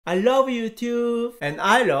I love YouTube and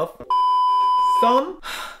I love some.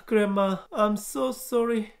 Grandma, I'm so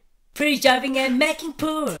sorry. Pre-driving and making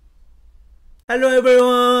pool. Hello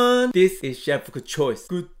everyone, this is Chef Choi.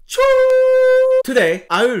 Good Choi! Today,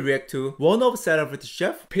 I will react to one of celebrity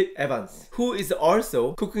chef, Pete Evans, who is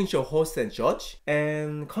also cooking show host and judge,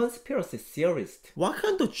 and conspiracy theorist. What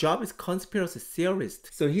kind of job is conspiracy theorist?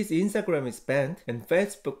 So his Instagram is banned and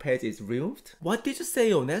Facebook page is removed? What did you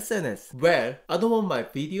say on SNS? Well, I don't want my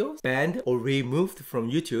videos banned or removed from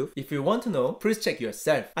YouTube. If you want to know, please check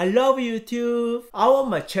yourself. I love YouTube. I want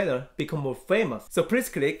my channel become more famous. So please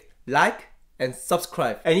click like and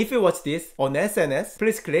subscribe. And if you watch this on SNS,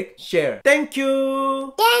 please click share. Thank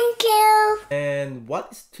you! Thank you! And what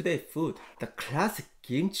is today's food? The classic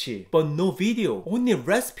kimchi. But no video, only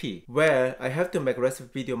recipe. Well, I have to make recipe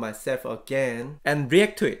video myself again and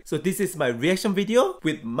react to it. So this is my reaction video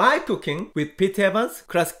with my cooking with Pete Evans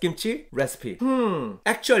classic kimchi recipe.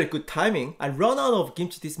 Actually good timing. I ran out of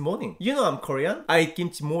kimchi this morning. You know I'm Korean. I eat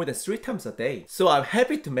kimchi more than 3 times a day. So I'm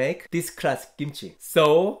happy to make this classic kimchi.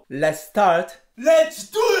 So let's start. Let's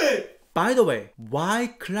do it! By the way,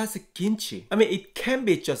 why classic kimchi? I mean, it can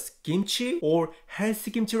be just kimchi or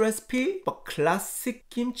healthy kimchi recipe, but classic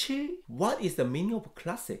kimchi? What is the meaning of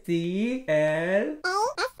classic? C-L...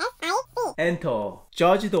 Enter.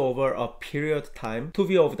 Judged over a period of time to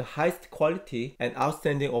be of the highest quality and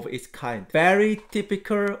outstanding of its kind. Very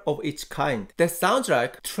typical of each kind. That sounds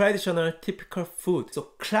like traditional typical food. So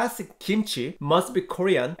classic kimchi must be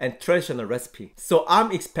Korean and traditional recipe. So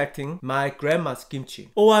I'm expecting my grandma's kimchi.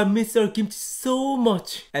 Oh, I miss her kimchi so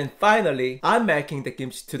much. And finally, I'm making the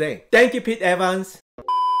kimchi today. Thank you, Pete Evans.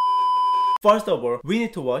 First of all, we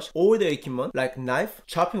need to wash all the equipment like knife,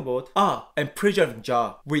 chopping board, and preserving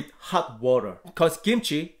jar with hot water. Cause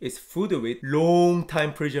kimchi is food with long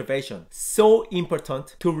time preservation. So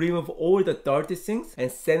important to remove all the dirty things and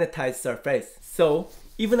sanitize surface. So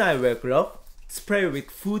even I wear glove, spray with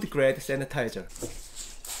food grade sanitizer.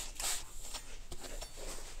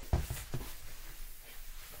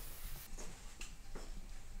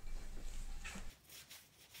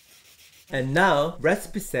 And now,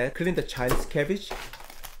 recipe set, clean the Chinese cabbage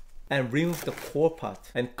and remove the core part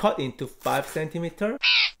and cut into 5 cm.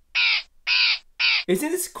 Isn't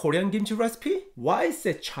this Korean kimchi recipe? Why is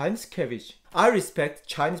it Chinese cabbage? I respect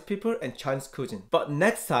Chinese people and Chinese cuisine. But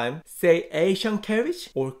next time, say Asian cabbage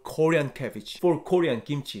or Korean cabbage for Korean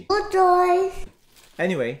kimchi. Good choice.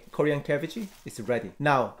 Anyway, Korean cabbage is ready.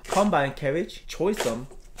 Now, combine cabbage, choy some,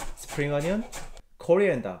 spring onion,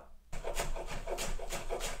 coriander,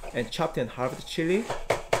 and chopped and harvested chili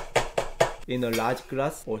in a large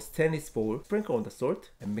glass or stainless bowl. Sprinkle on the salt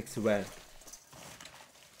and mix well.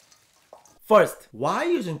 First, why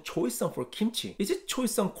using choy sum for kimchi? Is it choy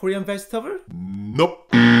sum Korean vegetable? Nope.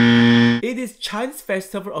 It is Chinese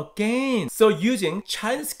vegetable again. So using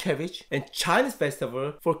Chinese cabbage and Chinese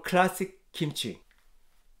vegetable for classic kimchi.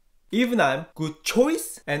 Even I'm good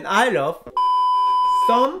choice and I love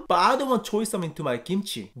some, but I don't want choy sum into my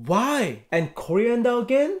kimchi. Why? And coriander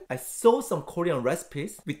again? I saw some Korean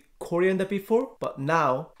recipes with coriander before, but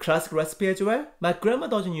now classic recipe as well. My grandma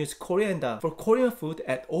doesn't use coriander for Korean food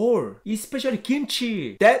at all, especially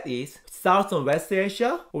kimchi. That is South and West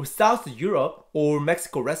Asia or South Europe or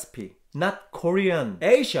Mexico recipe. Not Korean.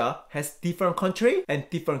 Asia has different country and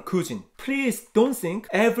different cuisine. Please don't think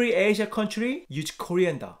every Asia country use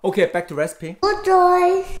coriander. Okay, back to recipe. Good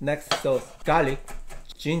choice. Next sauce, garlic,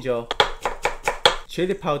 ginger,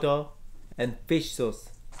 chili powder, and fish sauce,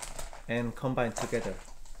 and combine together.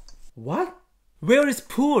 What? Where is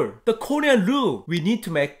pul? The Korean rule. We need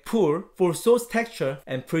to make pul for sauce texture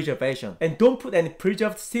and preservation. And don't put any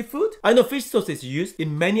preserved seafood. I know fish sauce is used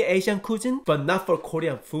in many Asian cuisine, but not for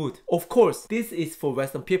Korean food. Of course, this is for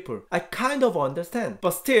Western people. I kind of understand.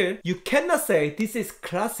 But still, you cannot say this is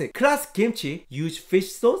classic. Classic kimchi use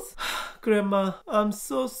fish sauce? Grandma, I'm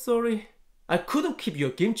so sorry. I couldn't keep your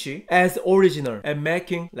kimchi as original and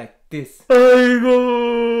making like this.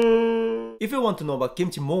 아이고. If you want to know about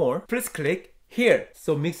kimchi more, please click here.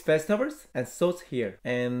 So mix vegetables and sauce here.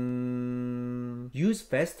 And use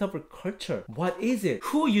vegetable culture. What is it?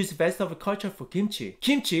 Who use vegetable culture for kimchi?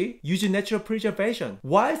 Kimchi uses natural preservation.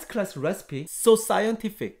 Why is class recipe so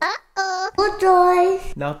scientific? Good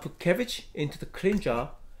choice. Now put cabbage into the clean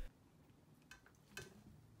jar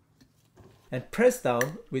and press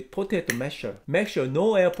down with potato masher. Make sure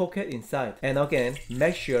no air pocket inside. And again,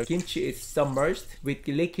 make sure kimchi is submerged with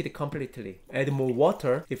liquid completely. Add more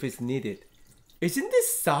water if it's needed. Isn't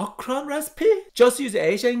this sauerkraut recipe? Just use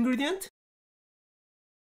Asian ingredient?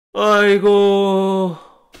 아이고.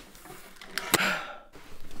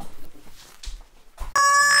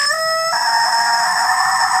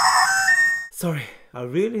 Sorry, I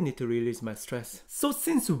really need to release my stress. So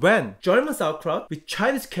since when German sauerkraut with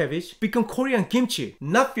Chinese cabbage become Korean kimchi?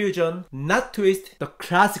 Not fusion, not twist, the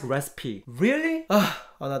classic recipe. Really?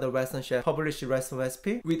 Another Western chef published Western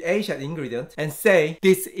recipe with Asian ingredients and say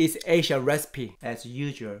this is Asian recipe as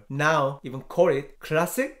usual. Now even call it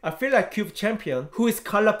classic? I feel like cube champion who is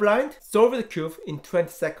colorblind solved the cube in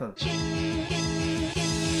 20 seconds.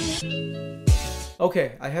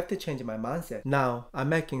 Okay, I have to change my mindset. Now, I'm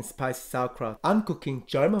making spicy sauerkraut. I'm cooking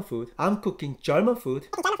German food.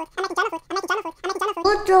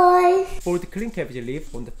 Good choice. For the clean cabbage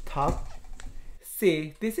leaf on the top.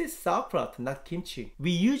 See, this is sauerkraut, not kimchi.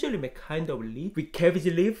 We usually make kind of leaf with cabbage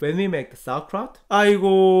leaf when we make the sauerkraut.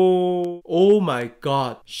 아이고, oh my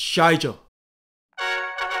god, 샤이죠.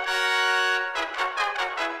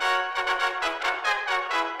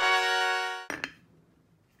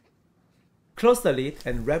 Close the lid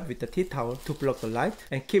and wrap with the tea towel to block the light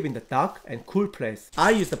and keep in the dark and cool place.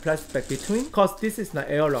 I use the plastic bag between cause this is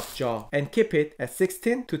not airlock jar and keep it at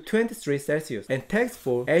 16 to 23 Celsius and takes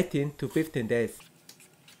for 18 to 15 days.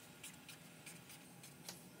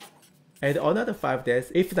 And another 5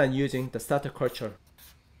 days if not using the starter culture.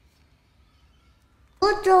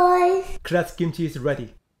 Good choice. Classic kimchi is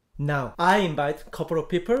ready. Now I invite a couple of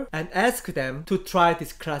people and ask them to try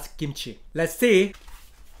this classic kimchi. Let's see.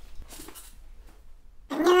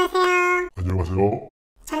 안녕하세요. 안녕하세요.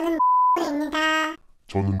 저는 입니다.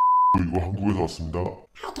 저는 이거 한국에서 왔습니다.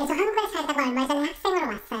 계속 한국에 살다가 얼마 전에 학생으로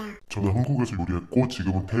왔어요. 저는 한국에서 요리했고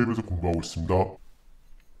지금은 테이블에서 공부하고 있습니다.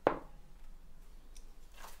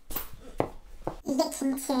 이게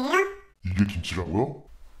김치예요? 이게 김치라고요?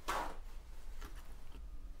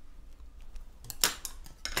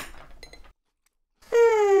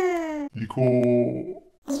 이거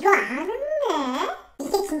아는데?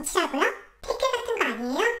 이게 김치라고요? 피클 같은 거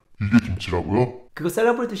아니에요? 이게 김치라고요? 그거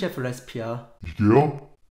셀러브리티 셰프 레시피야. 이게요?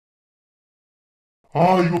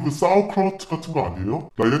 아 이거 그 사우크라우트 같은 거 아니에요?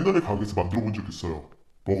 나 옛날에 가게에서 만들어 본 적 있어요.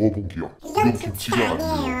 먹어본 기억. 이건 김치가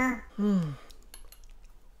아니에요.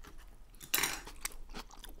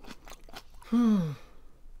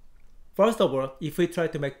 First of all, if we try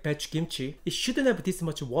to make batch kimchi, it shouldn't have this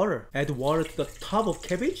much water. Add water to the top of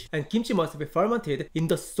cabbage and kimchi must be fermented in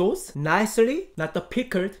the sauce nicely, not the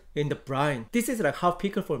pickled in the brine. This is like half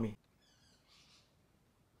pickle for me.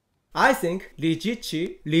 I think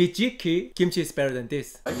Rijiki kimchi is better than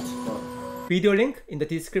this. Video link in the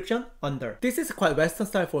description under. This is quite Western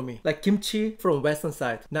style for me, like kimchi from Western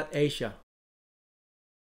side, not Asia.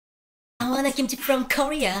 I want a kimchi from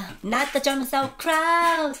Korea, not the German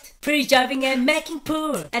sauerkraut. Preserving and making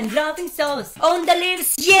poor and loving sauce on the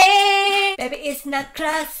leaves, yeah! Baby, it's not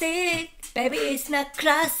classic. Baby, it's not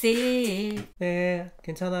classic. 네,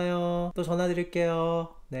 괜찮아요. 또 전화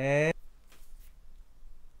드릴게요. 네.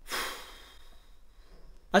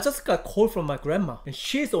 I just got a call from my grandma and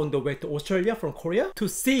she's on the way to Australia from Korea to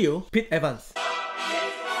see you, Pete Evans.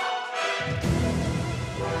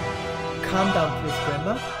 Calm down please,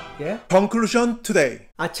 grandma. Yeah? Conclusion today.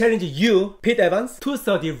 I challenge you, Pete Evans, to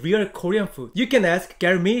study real Korean food. You can ask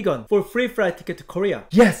Gary Megan for free flight ticket to Korea.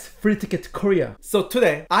 Yes, free ticket to Korea. So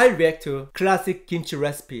today, I react to classic kimchi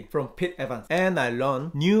recipe from Pete Evans. And I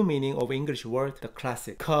learn new meaning of English word, the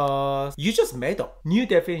classic. Cause you just made up new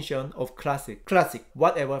definition of classic. Classic,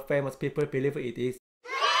 whatever famous people believe it is.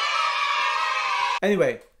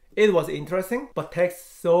 Anyway, it was interesting, but takes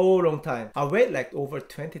so long time. I wait like over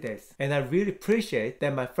 20 days. And I really appreciate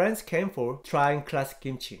that my friends came for trying classic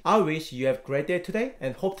kimchi. I wish you have a great day today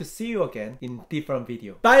and hope to see you again in different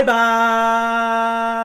video. Bye bye!